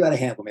smart, they knew how to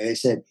handle me. They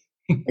said,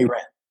 hey,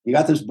 Ren, you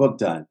got this book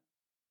done.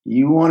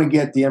 You want to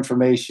get the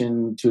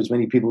information to as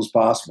many people as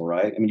possible,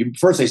 right? I mean,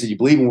 first they said, you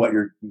believe in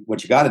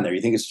what you got in there. You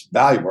think it's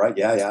valuable, right?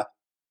 Yeah.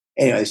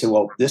 Anyway, they said,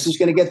 well, this is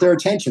going to get their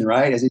attention,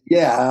 right? I said,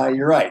 yeah,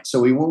 you're right. So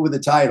we went with the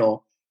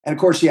title. And of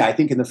course, I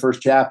think in the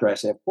first chapter, I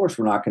said, of course,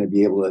 we're not going to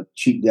be able to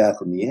cheat death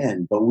in the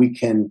end, but we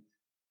can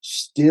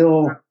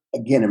still,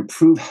 again,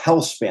 improve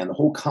health span. The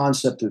whole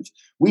concept of,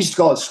 we used to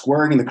call it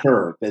squaring the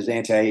curve as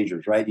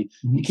anti-agers, right?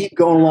 You keep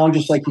going along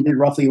just like you did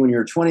roughly when you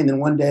were 20. And then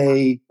one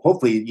day,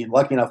 hopefully you're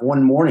lucky enough,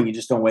 one morning, you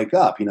just don't wake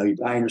up, you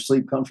die in your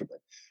sleep comfortably.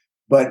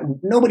 But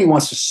nobody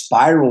wants to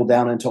spiral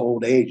down into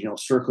old age,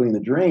 circling the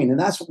drain. And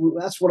that's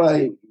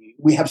what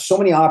we have so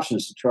many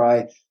options to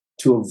try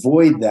to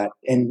avoid that.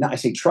 And I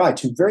say try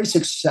to very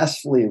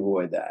successfully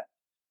avoid that.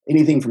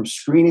 Anything from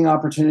screening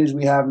opportunities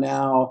we have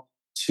now,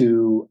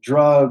 to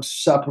drugs,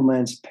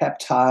 supplements,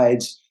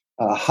 peptides,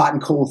 hot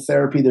and cold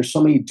therapy. There's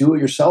so many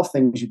do-it-yourself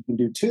things you can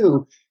do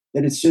too,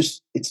 that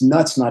it's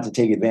nuts not to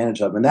take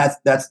advantage of. And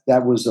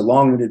that was a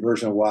long-winded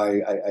version of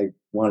why I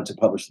wanted to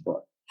publish the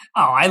book.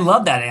 Oh, I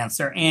love that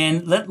answer.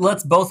 And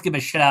let's both give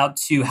a shout out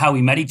to how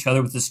we met each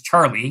other with this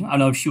Charlie. I don't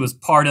know if she was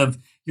part of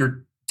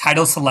your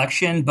title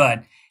selection,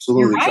 but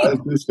absolutely,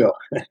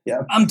 right.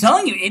 Yeah, I'm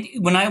telling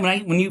you, when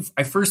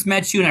I first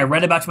met you and I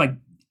read about you, I'm like,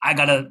 I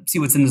gotta see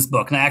what's in this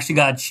book. And I actually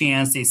got a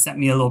chance. They sent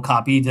me a little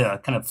copy to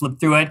kind of flip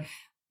through it.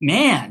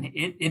 Man,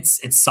 it's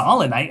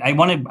solid. I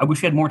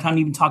wish we had more time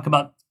to even talk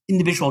about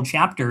individual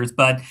chapters.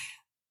 But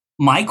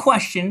my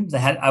question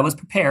that I was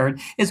prepared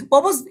is,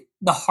 what was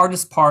the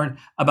hardest part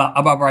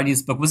about writing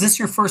this book? Was this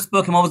your first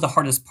book, and what was the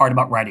hardest part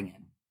about writing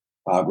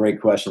it?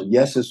 Great question.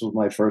 Yes, this was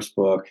my first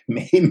book,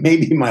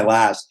 maybe my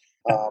last.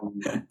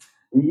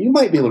 You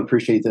might be able to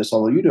appreciate this,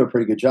 although you do a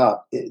pretty good job.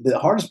 The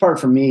hardest part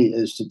for me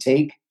is to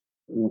take,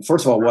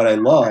 first of all, what I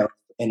love,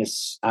 and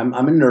I'm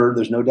a nerd.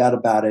 There's no doubt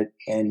about it,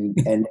 and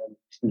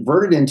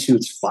convert it into,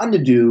 it's fun to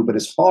do, but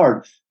it's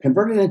hard.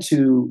 Convert it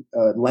into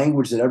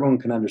language that everyone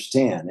can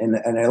understand,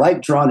 and I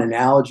like drawing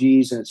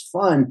analogies, and it's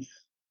fun.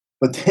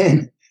 But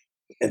then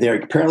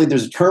apparently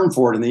there's a term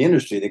for it in the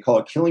industry. They call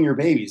it killing your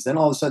babies. Then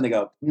all of a sudden they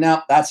go,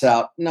 no, that's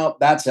out. No,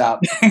 that's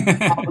out.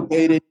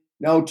 Complicated.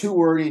 No, too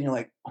wordy. And you're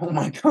like, oh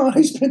my God,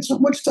 I spent so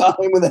much time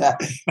with that.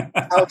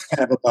 That was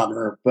kind of a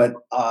bummer. But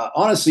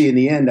honestly, in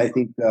the end, I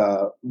think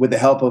with the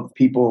help of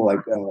people like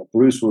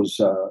Bruce was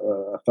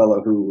a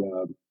fellow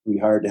who we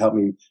hired to help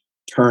me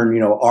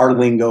turn, our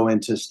lingo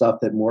into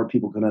stuff that more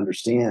people can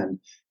understand.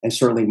 And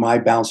certainly my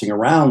bouncing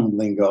around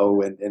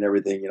lingo and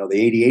everything, the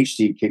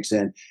ADHD kicks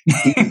in,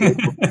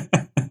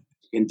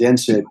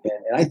 condense it.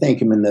 And I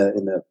thank him in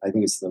the, I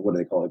think it's what do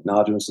they call it?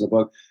 Acknowledgements in the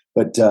book.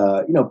 But,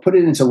 put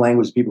it into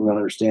language people can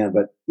understand.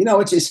 But,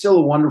 it's still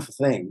a wonderful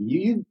thing.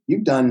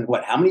 You've done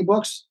how many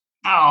books?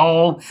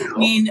 Oh,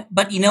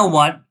 but you know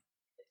what?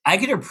 I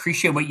could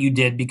appreciate what you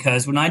did,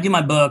 because when I do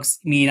my books,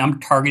 I'm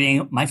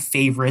targeting my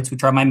favorites,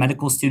 which are my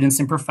medical students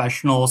and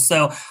professionals.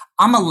 So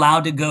I'm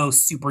allowed to go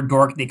super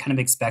dork. They kind of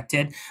expect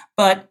it.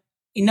 But,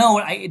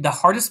 the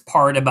hardest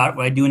part about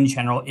what I do in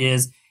general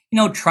is,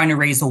 trying to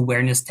raise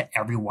awareness to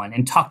everyone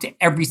and talk to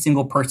every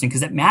single person,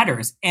 because it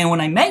matters. And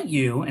when I met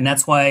you, and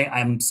that's why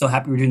I'm so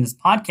happy we're doing this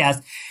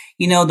podcast,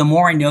 the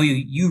more I know you,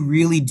 you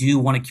really do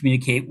want to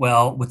communicate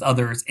well with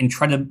others and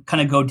try to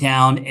kind of go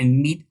down and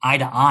meet eye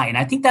to eye. And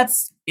I think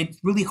it's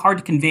really hard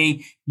to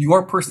convey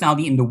your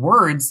personality into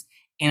words.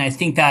 And I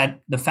think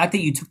that the fact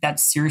that you took that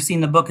seriously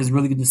in the book is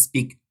really going to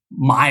speak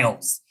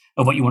miles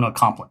of what you want to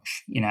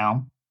accomplish,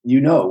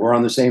 we're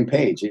on the same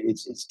page.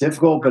 It's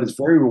difficult, but it's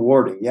very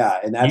rewarding. Yeah.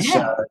 And that's,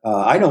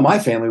 I know my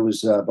family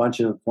was a bunch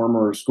of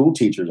former school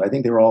teachers. I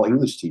think they were all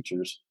English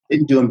teachers.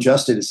 Didn't do them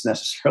justice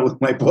necessarily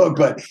with my book,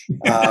 but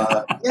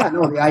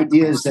the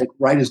idea is that,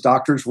 right, as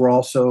doctors, we're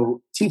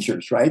also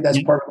teachers, right?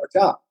 That's part of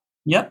our job.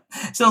 Yep.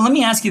 So let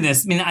me ask you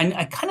this.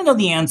 I kind of know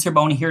the answer,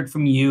 but I want to hear it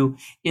from you.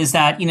 Is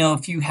that,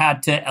 if you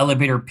had to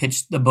elevator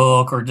pitch the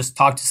book or just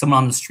talk to someone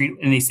on the street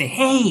and they say,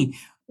 hey,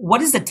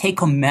 what is the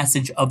take-home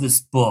message of this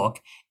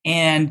book?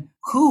 And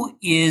who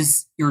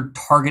is your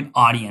target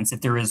audience,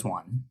 if there is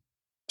one?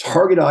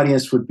 Target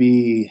audience would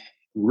be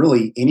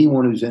really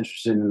anyone who's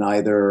interested in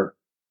either,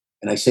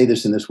 and I say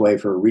this in this way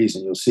for a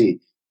reason, you'll see,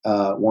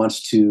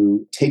 wants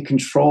to take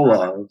control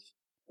of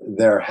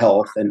their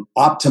health and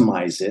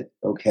optimize it,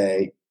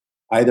 okay,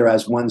 either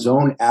as one's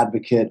own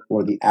advocate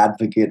or the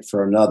advocate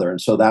for another. And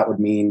so that would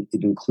mean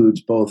it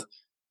includes both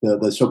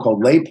the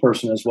so-called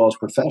layperson as well as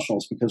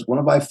professionals, because one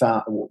of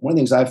the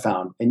things I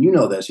found, and you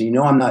know this, and you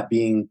know I'm not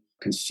being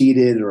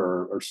conceited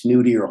or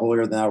snooty or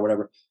holier than thou or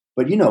whatever,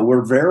 but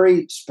we're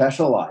very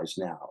specialized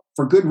now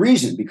for good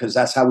reason, because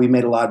that's how we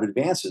made a lot of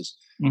advances.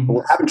 Mm-hmm. But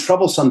we're having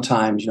trouble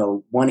sometimes,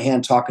 one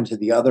hand talking to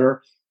the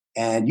other.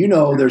 And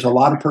there's a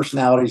lot of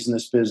personalities in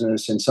this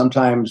business, and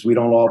sometimes we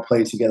don't all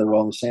play together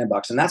well in the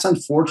sandbox, and that's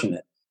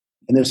unfortunate.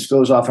 And this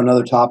goes off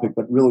another topic,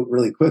 but really,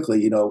 really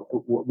quickly,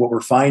 what we're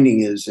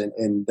finding is,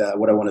 and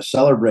what I want to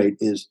celebrate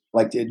is,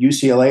 like at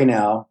UCLA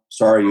now,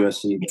 sorry,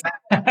 USC,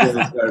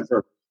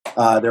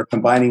 they're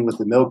combining with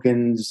the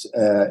Milkins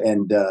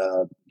and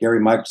Gary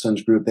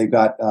Michelson's group. They've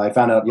got, I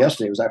found out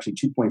yesterday, it was actually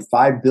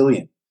 $2.5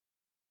 billion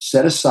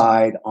set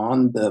aside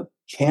on the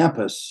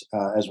campus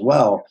as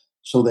well,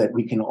 so that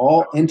we can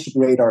all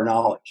integrate our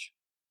knowledge,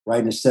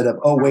 right? Instead of,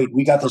 oh, wait,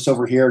 we got this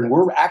over here, and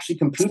we're actually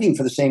competing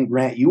for the same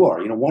grant you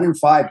are. 1 in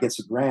 5 gets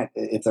a grant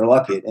if they're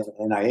lucky at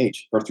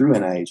NIH or through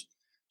NIH.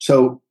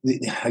 So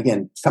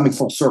again, coming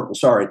full circle,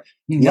 sorry.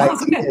 The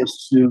idea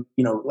is to,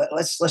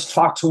 let's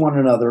talk to one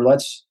another.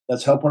 Let's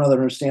help one another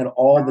understand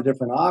all the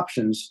different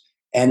options,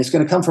 and it's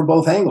going to come from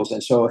both angles.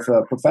 And so if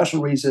a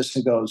professional reads this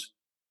and goes,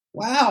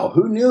 wow,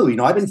 who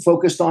knew? I've been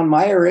focused on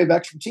my area of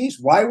expertise.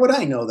 Why would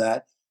I know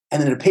that?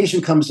 And then a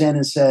patient comes in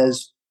and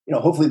says,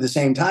 hopefully at the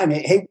same time,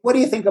 hey, what do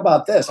you think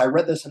about this? I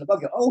read this in the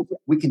book. Oh,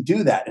 we can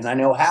do that, and I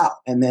know how.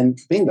 And then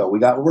bingo, we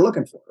got what we're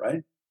looking for,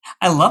 right?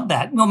 I love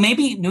that. Well,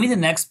 maybe the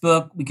next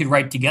book we could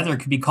write together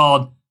could be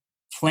called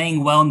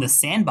Playing Well in the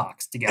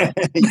Sandbox Together.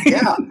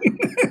 Yeah.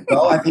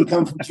 Well, I think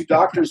come from two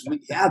doctors.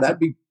 That'd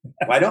be,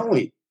 why don't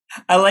we?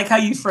 I like how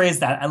you phrase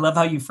that. I love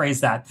how you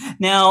phrase that.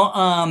 Now,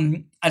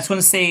 I just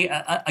want to say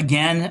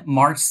again,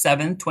 March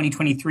 7th,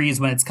 2023 is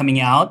when it's coming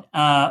out.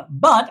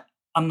 But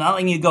I'm not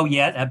letting you go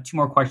yet. I have 2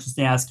 more questions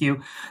to ask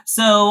you.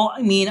 So,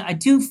 I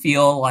do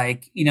feel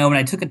like, when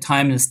I took a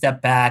time to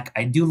step back,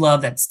 I do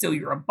love that still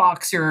you're a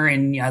boxer,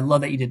 and I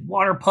love that you did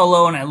water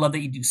polo, and I love that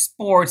you do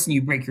sports and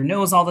you break your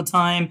nose all the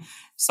time.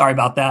 Sorry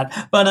about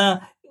that.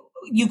 But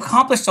you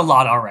accomplished a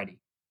lot already.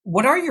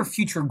 What are your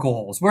future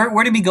goals? Where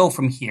do we go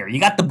from here?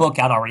 You got the book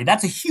out already.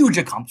 That's a huge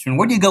accomplishment.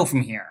 Where do you go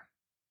from here?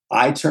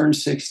 I turned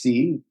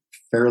 60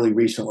 fairly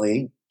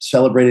recently,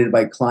 celebrated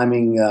by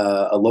climbing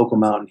a local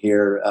mountain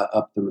here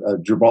up to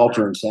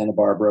Gibraltar in Santa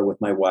Barbara with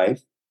my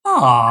wife.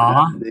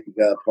 Aww. A big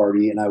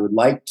party. And I would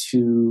like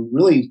to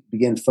really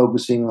begin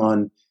focusing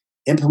on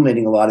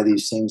implementing a lot of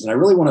these things. And I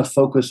really want to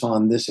focus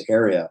on this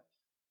area.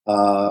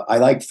 I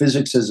like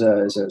physics as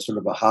a sort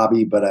of a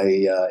hobby, but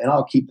and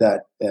I'll keep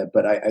that.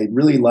 But I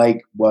really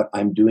like what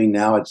I'm doing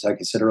now. It's, like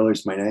I said earlier,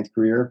 it's my 9th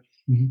career.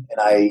 Mm-hmm.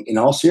 And in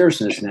all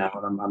seriousness now,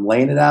 and I'm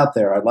laying it out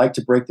there, I'd like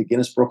to break the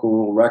Guinness Book of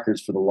World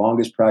Records for the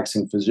longest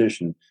practicing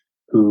physician,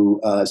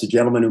 who is a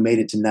gentleman who made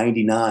it to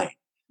 99.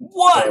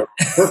 What?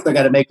 So first, I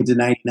got to make it to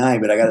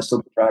 99, but I got to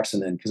still be practicing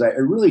then, because I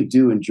really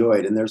do enjoy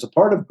it. And there's a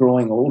part of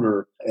growing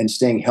older and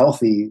staying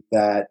healthy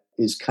that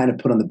is kind of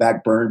put on the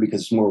back burner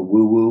because it's more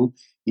woo-woo,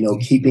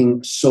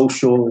 keeping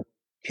social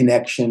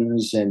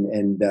connections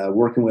and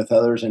working with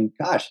others. And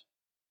gosh,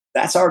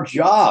 that's our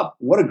job.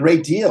 What a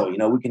great deal.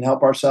 We can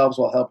help ourselves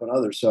while helping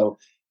others. So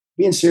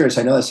being serious,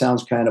 I know that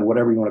sounds kind of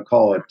whatever you want to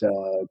call it,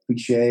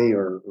 cliche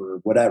or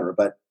whatever,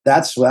 but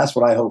that's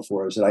what I hope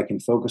for, is that I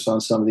can focus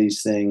on some of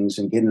these things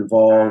and get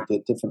involved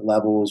at different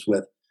levels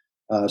with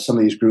some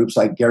of these groups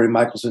like Gary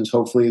Michelson's,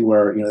 hopefully,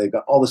 where, they've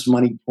got all this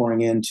money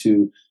pouring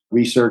into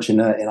research, and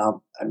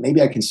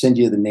maybe I can send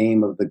you the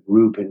name of the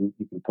group and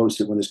you can post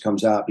it when this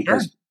comes out,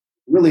 because it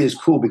really is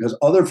cool, because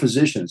other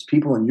physicians,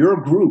 people in your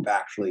group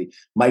actually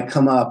might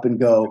come up and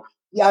go,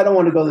 yeah, I don't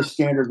want to go the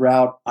standard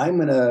route. I'm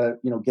going to,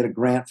 get a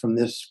grant from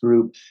this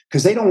group,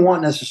 because they don't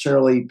want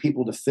necessarily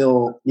people to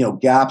fill,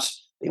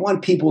 gaps. They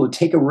want people to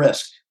take a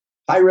risk,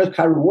 high risk,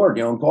 high reward,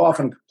 and go off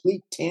on a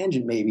complete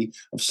tangent maybe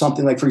of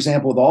something like, for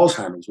example, with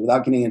Alzheimer's,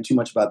 without getting into too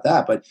much about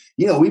that. But,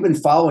 we've been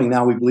following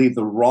now, we believe,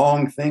 the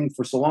wrong thing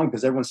for so long,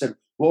 because everyone said,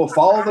 well,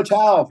 follow the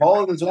tau, the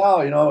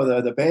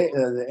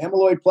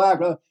amyloid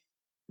plaque.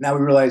 Now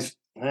we realize,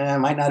 it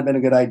might not have been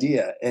a good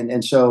idea.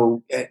 And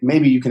so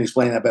maybe you can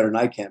explain that better than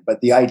I can.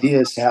 But the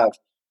idea is to have,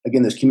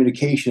 again, this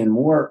communication and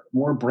more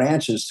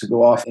branches to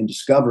go off and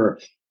discover.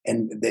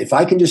 And if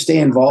I can just stay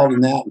involved in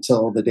that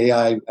until the day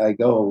I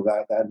go,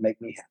 that'd make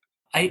me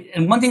happy.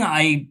 And one thing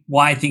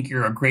why I think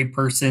you're a great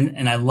person,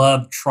 and I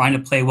love trying to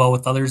play well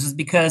with others, is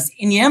because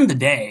in the end of the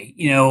day,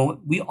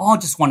 we all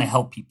just want to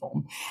help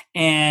people.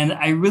 And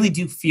I really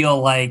do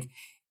feel like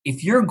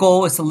if your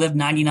goal is to live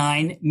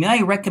 99, may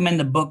I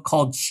recommend a book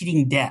called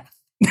Cheating Death?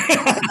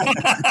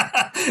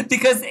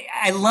 Because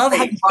I love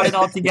how you brought it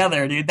all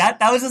together, dude. That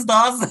was just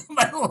awesome.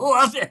 I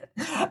love it.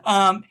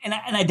 And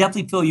I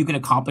definitely feel you can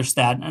accomplish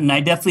that. And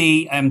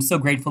I'm so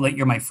grateful that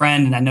you're my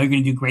friend, and I know you're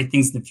going to do great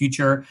things in the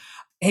future.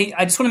 Hey,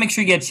 I just want to make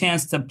sure you get a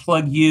chance to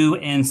plug you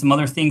and some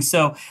other things.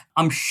 So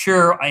I'm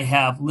sure I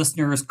have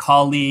listeners,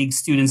 colleagues,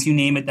 students, you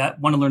name it, that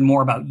want to learn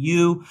more about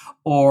you.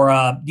 Or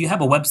do you have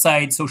a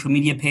website, social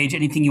media page,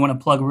 anything you want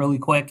to plug really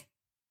quick?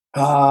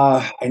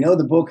 I know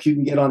the book you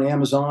can get on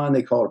Amazon.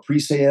 They call it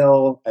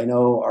pre-sale. I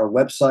know our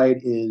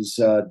website is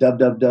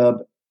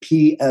www.psr,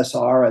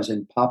 as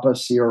in Papa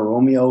Sierra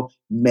Romeo,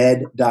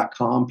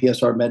 med.com,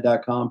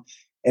 psrmed.com.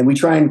 And we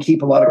try and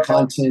keep a lot of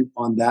content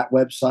on that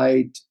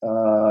website,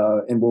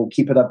 and we'll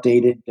keep it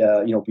updated,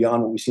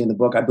 beyond what we see in the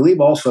book. I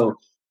believe also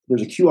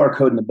there's a QR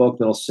code in the book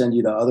that'll send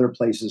you to other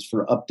places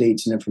for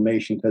updates and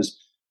information because,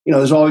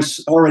 there's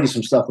always already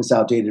some stuff that's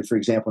outdated, for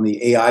example, in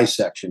the AI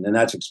section, and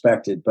that's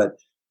expected. But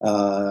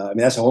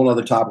that's a whole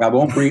other topic. I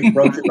won't broach it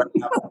right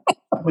now.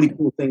 So many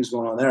cool things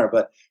going on there.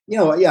 But,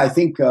 I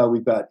think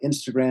we've got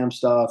Instagram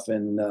stuff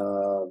and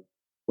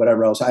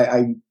whatever else.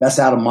 I that's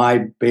out of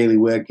my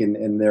bailiwick,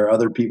 and there are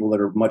other people that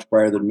are much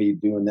brighter than me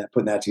doing that,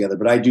 putting that together.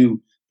 But I do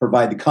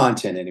provide the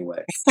content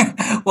anyway.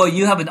 Well,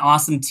 you have an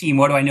awesome team.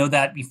 What do I know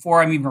that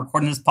before I'm even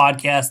recording this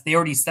podcast, they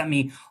already sent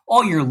me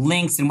all your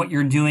links and what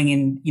you're doing.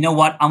 And you know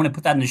what? I'm going to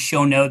put that in the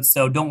show notes.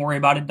 So don't worry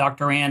about it,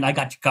 Dr. Rand. I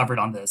got you covered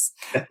on this.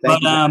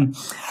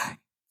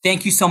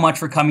 Thank you so much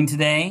for coming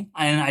today.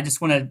 And I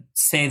just want to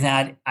say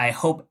that I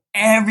hope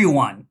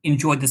everyone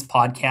enjoyed this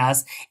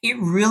podcast. It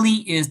really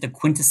is the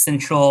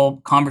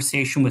quintessential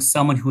conversation with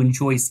someone who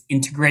enjoys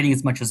integrating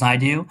as much as I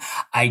do.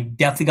 I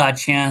definitely got a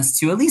chance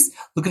to at least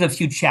look at a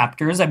few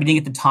chapters. I didn't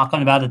get to talk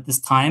about it this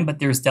time, but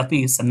there's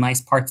definitely some nice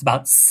parts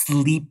about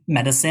sleep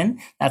medicine.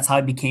 That's how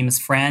I became his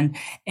friend.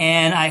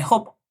 And I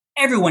hope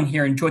everyone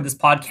here enjoyed this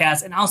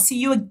podcast, and I'll see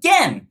you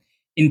again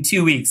in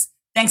 2 weeks.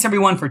 Thanks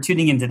everyone for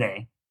tuning in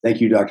today.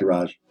 Thank you, Dr.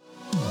 Raj.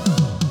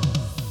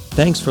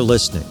 Thanks for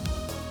listening.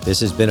 This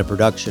has been a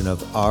production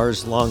of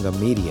Ars Longa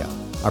Media.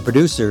 Our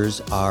producers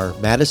are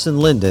Madison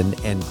Linden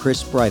and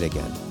Chris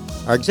Brightigan.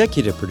 Our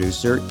executive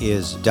producer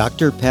is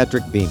Dr.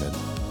 Patrick Beeman.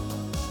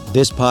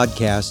 This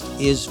podcast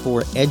is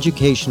for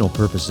educational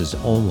purposes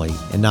only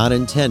and not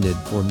intended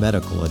for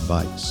medical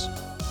advice.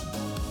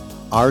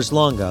 Ars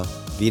Longa,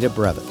 Vita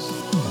Brevis.